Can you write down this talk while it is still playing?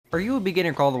Are you a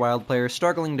beginner Call of the Wild player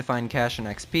struggling to find cash and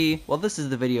XP? Well, this is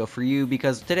the video for you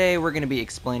because today we're going to be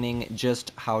explaining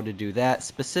just how to do that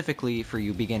specifically for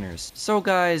you beginners. So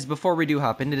guys, before we do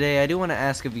hop in today, I do want to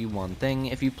ask of you one thing.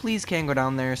 If you please can go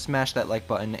down there, smash that like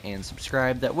button and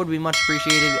subscribe, that would be much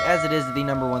appreciated as it is the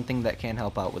 #1 thing that can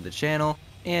help out with the channel.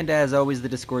 And as always, the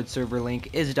Discord server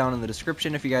link is down in the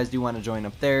description if you guys do want to join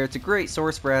up there. It's a great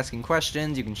source for asking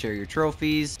questions, you can share your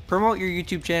trophies, promote your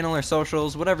YouTube channel or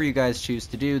socials, whatever you guys choose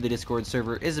to do. The Discord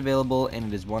server is available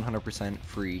and it is 100%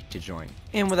 free to join.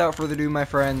 And without further ado, my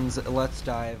friends, let's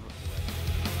dive.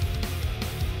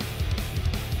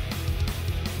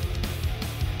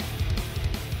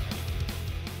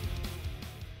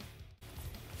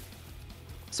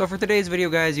 So for today's video,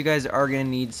 guys, you guys are going to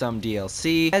need some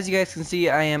DLC. As you guys can see,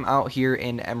 I am out here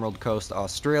in Emerald Coast,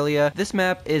 Australia. This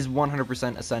map is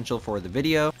 100% essential for the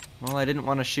video. Well, I didn't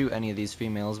want to shoot any of these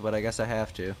females, but I guess I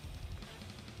have to.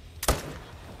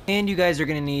 And you guys are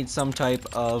going to need some type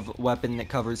of weapon that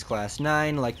covers class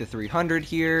 9, like the 300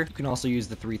 here. You can also use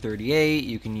the 338,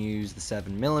 you can use the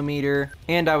 7mm,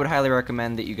 and I would highly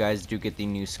recommend that you guys do get the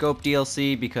new scope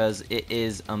DLC because it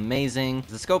is amazing.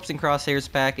 The Scopes and Crosshairs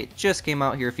pack, it just came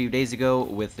out here a few days ago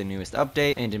with the newest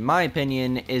update, and in my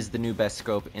opinion, is the new best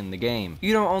scope in the game.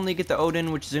 You don't only get the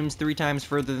Odin, which zooms 3 times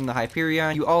further than the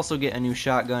Hyperion, you also get a new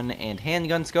shotgun and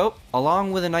handgun scope,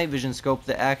 along with a night vision scope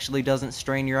that actually doesn't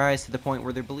strain your eyes to the point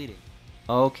where they're bleeding.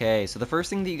 Okay, so the first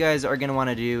thing that you guys are going to want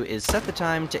to do is set the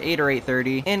time to 8 or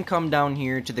 8:30 and come down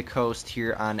here to the coast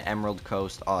here on Emerald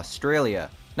Coast, Australia.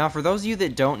 Now for those of you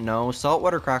that don't know,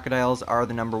 saltwater crocodiles are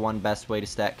the #1 best way to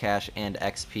stack cash and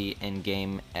XP in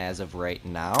game as of right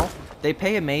now. They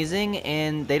pay amazing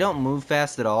and they don't move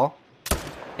fast at all.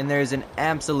 And there's an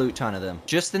absolute ton of them.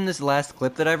 Just in this last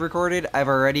clip that I've recorded, I've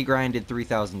already grinded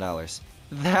 $3,000.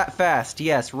 That fast,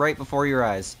 yes, right before your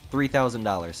eyes.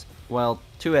 $3,000. Well,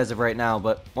 2 as of right now,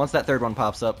 but once that third one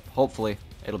pops up, hopefully,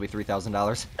 it'll be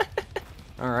 $3,000.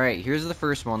 Alright, here's the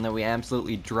first one that we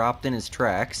absolutely dropped in his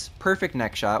tracks. Perfect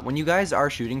neck shot. When you guys are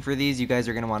shooting for these, you guys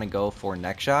are going to want to go for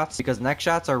neck shots, because neck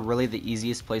shots are really the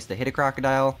easiest place to hit a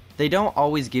crocodile. They don't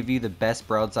always give you the best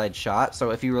broadside shot, so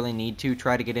if you really need to,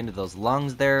 try to get into those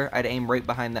lungs there. I'd aim right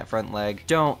behind that front leg.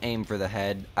 Don't aim for the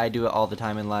head. I do it all the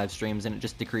time in live streams, and it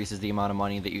just decreases the amount of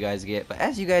money that you guys get. But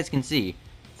as you guys can see,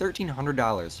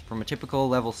 $1,300 from a typical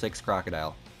level 6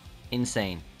 crocodile.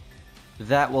 Insane.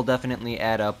 That will definitely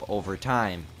add up over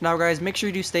time. Now guys, make sure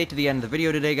you do stay to the end of the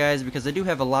video today, guys, because I do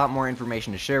have a lot more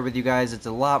information to share with you guys. It's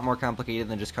a lot more complicated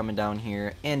than just coming down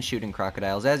here and shooting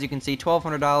crocodiles. As you can see,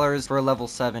 $1,200 for a level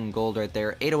 7 gold right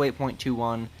there,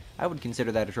 808.21. I would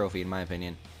consider that a trophy in my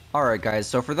opinion. Alright guys,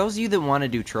 so for those of you that want to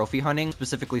do trophy hunting,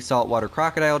 specifically saltwater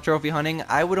crocodile trophy hunting,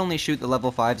 I would only shoot the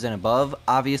level 5s and above.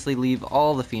 Obviously leave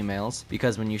all the females,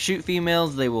 because when you shoot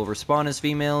females, they will respawn as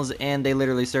females, and they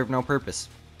literally serve no purpose.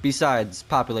 Besides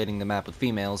populating the map with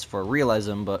females for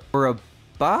realism, but we're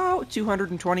about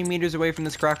 220 meters away from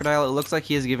this crocodile. It looks like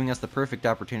he is giving us the perfect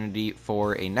opportunity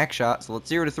for a neck shot, so let's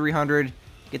 0 to 300,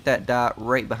 get that dot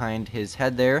right behind his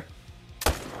head there,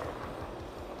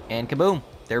 and kaboom!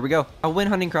 There we go. Now, when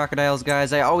hunting crocodiles,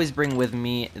 guys, I always bring with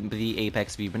me the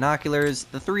Apex V binoculars,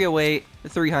 the 308, the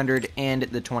 300, and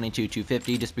the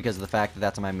 22-250, just because of the fact that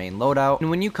that's my main loadout. And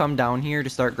when you come down here to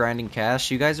start grinding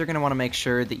cash, you guys are going to want to make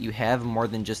sure that you have more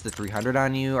than just the 300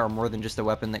 on you, or more than just a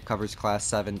weapon that covers class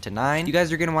 7 to 9. You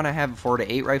guys are going to want to have a 4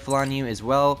 to 8 rifle on you as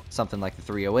well, something like the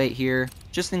 308 here,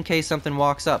 just in case something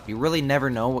walks up. You really never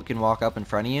know what can walk up in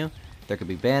front of you. There could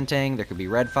be Bantang, there could be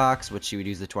Red Fox, which you would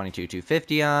use the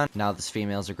 22-250 on. Now this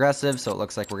female's aggressive, so it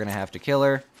looks like we're going to have to kill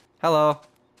her. Hello.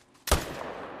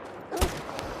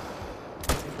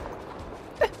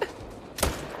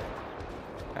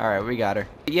 Alright, we got her.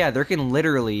 But yeah, there can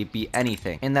literally be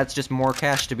anything, and that's just more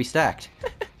cash to be stacked.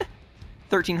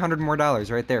 $1,300 more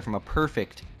right there from a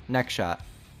perfect neck shot.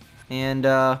 And,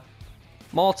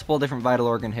 multiple different vital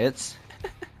organ hits.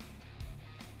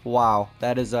 Wow,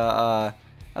 that is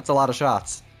that's a lot of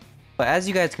shots. But as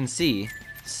you guys can see,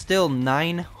 still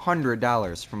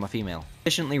 $900 from a female.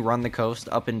 Efficiently run the coast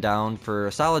up and down for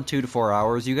a solid 2 to 4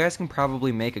 hours, you guys can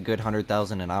probably make a good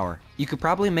 100,000 an hour. You could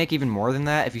probably make even more than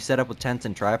that if you set up with tents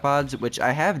and tripods, which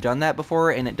I have done that before,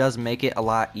 and it does make it a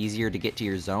lot easier to get to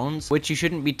your zones, which you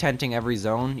shouldn't be tenting every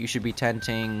zone. You should be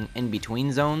tenting in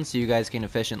between zones so you guys can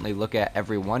efficiently look at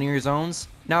every one of your zones.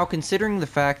 Now, considering the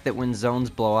fact that when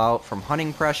zones blow out from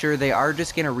hunting pressure, they are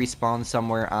just going to respawn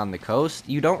somewhere on the coast,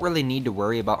 you don't really need to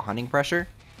worry about hunting pressure.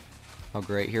 Oh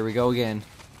great, here we go again.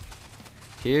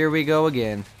 Here we go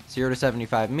again. 0 to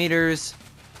 75 meters.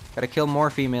 Gotta kill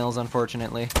more females,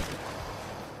 unfortunately.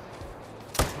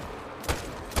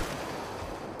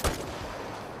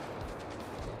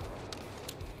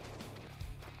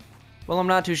 Well, I'm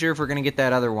not too sure if we're going to get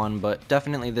that other one, but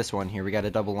definitely this one here. We got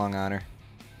a double lung on her.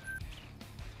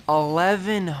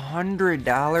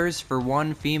 $1,100 for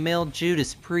one female?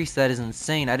 Judas Priest, that is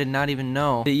insane. I did not even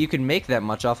know that you could make that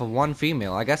much off of one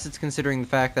female. I guess it's considering the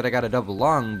fact that I got a double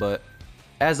lung, but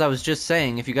as I was just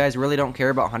saying, if you guys really don't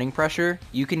care about hunting pressure,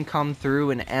 you can come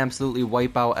through and absolutely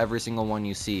wipe out every single one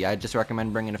you see. I just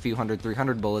recommend bringing a few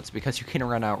 100-300 bullets because you can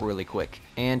run out really quick.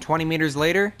 And 20 meters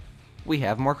later, we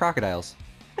have more crocodiles.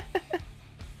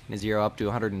 Gonna zero up to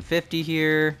 150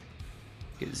 here.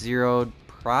 Get zeroed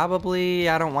probably.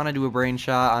 I don't want to do a brain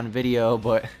shot on video,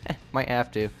 but might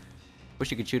have to. Wish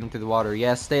you could shoot him through the water.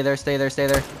 Yes, stay there, stay there, stay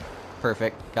there.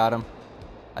 Perfect. Got him.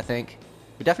 I think.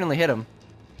 We definitely hit him.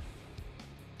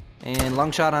 And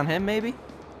lung shot on him, maybe?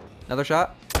 Another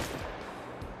shot?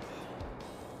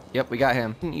 Yep, we got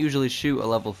him. I didn't usually shoot a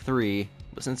level 3,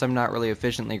 but since I'm not really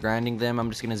efficiently grinding them, I'm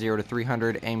just going to 0 to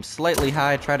 300, aim slightly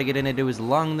high, try to get into his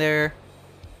lung there.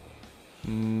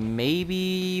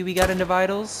 Maybe we got into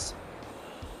vitals?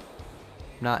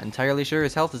 Not entirely sure.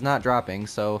 His health is not dropping,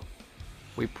 so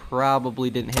we probably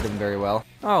didn't hit him very well.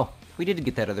 Oh, we did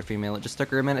get that other female. It just took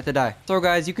her a minute to die. So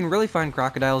guys, you can really find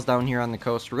crocodiles down here on the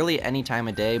coast really any time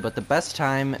of day, but the best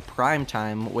time, prime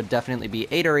time, would definitely be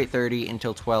 8 or 8:30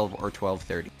 until 12 or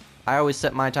 12:30. I always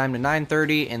set my time to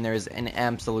 9:30, and there's an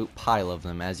absolute pile of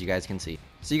them, as you guys can see.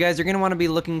 So you guys are going to want to be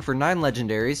looking for 9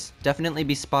 legendaries. Definitely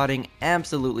be spotting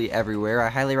absolutely everywhere. I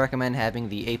highly recommend having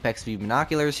the Apex View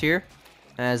binoculars here,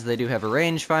 as they do have a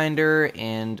rangefinder,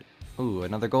 and ooh,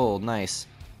 another gold, nice.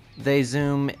 They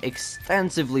zoom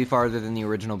extensively farther than the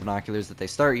original binoculars that they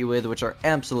start you with, which are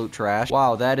absolute trash.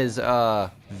 Wow, that is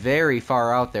very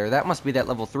far out there. That must be that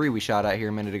level 3 we shot at here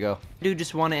a minute ago. I do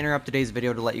just want to interrupt today's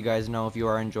video to let you guys know, if you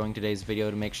are enjoying today's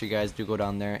video, to make sure you guys do go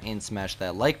down there and smash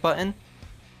that like button.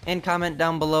 And comment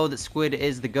down below that Squid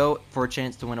is the GOAT for a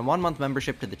chance to win a 1-month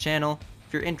membership to the channel.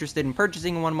 If you're interested in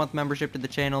purchasing a 1-month membership to the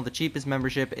channel, the cheapest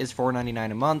membership is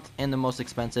 $4.99 a month, and the most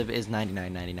expensive is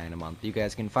 $99.99 a month. You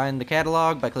guys can find the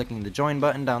catalog by clicking the join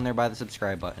button down there by the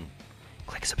subscribe button.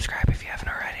 Click subscribe if you haven't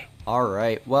already.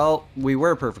 Alright, well, we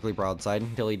were perfectly broadside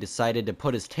until he decided to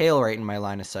put his tail right in my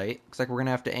line of sight. Looks like we're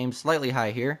gonna have to aim slightly high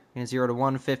here. Gonna 0 to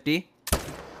 150.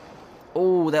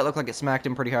 Oh, that looked like it smacked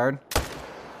him pretty hard.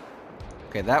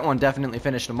 Okay, that one definitely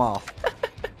finished him off.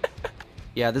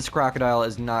 Yeah, this crocodile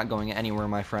is not going anywhere,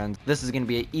 my friends. This is going to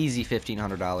be an easy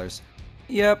 $1,500.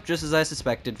 Yep, just as I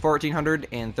suspected,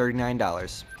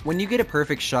 $1,439. When you get a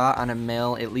perfect shot on a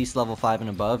male, at least level 5 and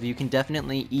above, you can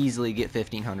definitely easily get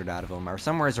 $1,500 out of them, or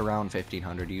somewhere around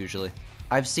 $1,500 usually.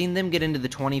 I've seen them get into the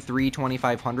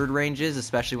 $2,300-$2,500 ranges,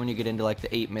 especially when you get into like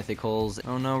the 8 mythicals.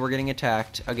 Oh no, we're getting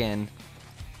attacked again.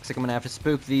 Looks like I'm going to have to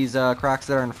spook these crocs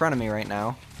that are in front of me right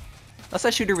now. Unless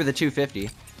I shoot her with a 250.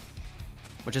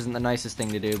 Which isn't the nicest thing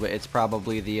to do, but it's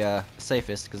probably the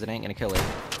safest, because it ain't gonna kill her.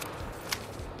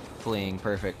 Fleeing,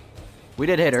 perfect. We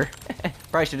did hit her.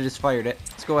 Probably should have just fired it.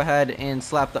 Let's go ahead and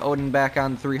slap the Odin back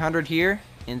on 300 here,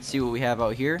 and see what we have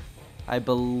out here. I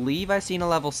believe I seen a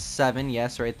level 7.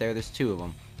 Yes, right there. There's 2 of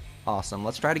them. Awesome.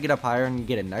 Let's try to get up higher and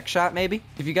get a next shot, maybe?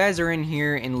 If you guys are in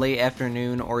here in late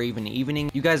afternoon or even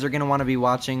evening, you guys are going to want to be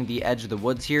watching the edge of the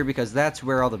woods here, because that's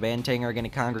where all the Bantang are going to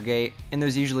congregate, and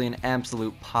there's usually an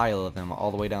absolute pile of them all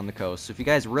the way down the coast. So if you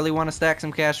guys really want to stack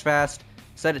some cash fast,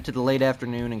 set it to the late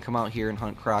afternoon and come out here and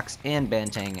hunt crocs and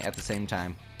Bantang at the same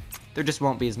time. There just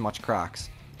won't be as much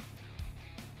crocs.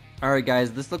 Alright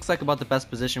guys, this looks like about the best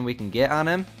position we can get on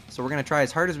him, so we're going to try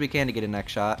as hard as we can to get a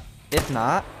next shot. If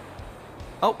not...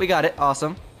 Oh, we got it.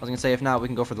 Awesome. I was going to say, if not, we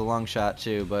can go for the long shot,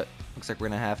 too, but looks like we're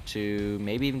going to have to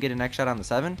maybe even get a next shot on the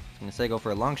 7. I was going to say go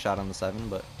for a long shot on the 7,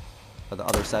 but for the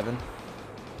other 7.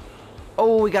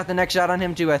 Oh, we got the next shot on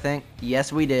him, too, I think.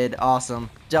 Yes, we did.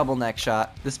 Awesome. Double next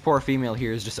shot. This poor female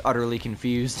here is just utterly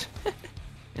confused.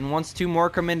 And once 2 more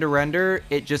come into render,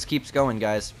 it just keeps going,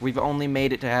 guys. We've only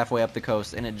made it to halfway up the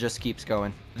coast, and it just keeps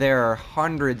going. There are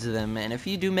hundreds of them, and if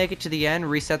you do make it to the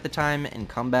end, reset the time, and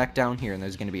come back down here, and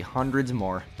there's going to be hundreds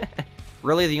more.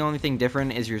 Really, the only thing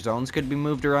different is your zones could be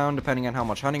moved around depending on how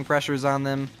much hunting pressure is on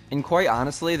them. And quite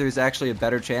honestly, there's actually a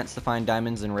better chance to find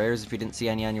diamonds and rares if you didn't see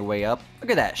any on your way up. Look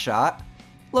at that shot.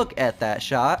 Look at that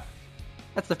shot.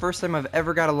 That's the first time I've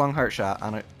ever got a lung heart shot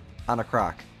on a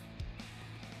croc.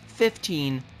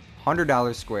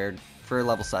 $1,500 squared for a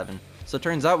level 7. So it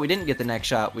turns out we didn't get the next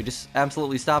shot. We just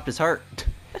absolutely stopped his heart.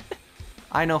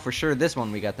 I know for sure this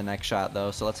one we got the next shot,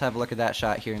 though. So let's have a look at that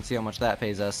shot here and see how much that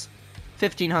pays us.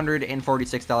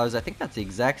 $1,546. I think that's the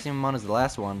exact same amount as the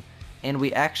last one. And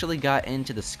we actually got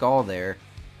into the skull there.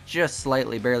 Just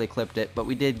slightly, barely clipped it. But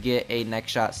we did get a neck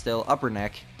shot still, upper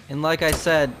neck. And like I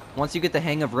said, once you get the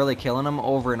hang of really killing them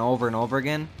over and over and over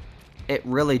again, it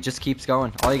really just keeps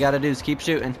going. All you gotta do is keep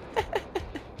shooting.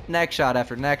 Neck shot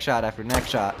after neck shot after neck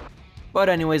shot. But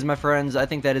anyways, my friends, I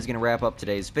think that is going to wrap up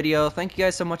today's video. Thank you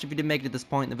guys so much if you did make it to this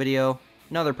point in the video.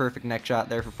 Another perfect neck shot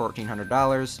there for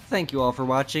 $1,400. Thank you all for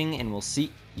watching, and we'll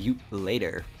see you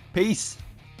later. Peace!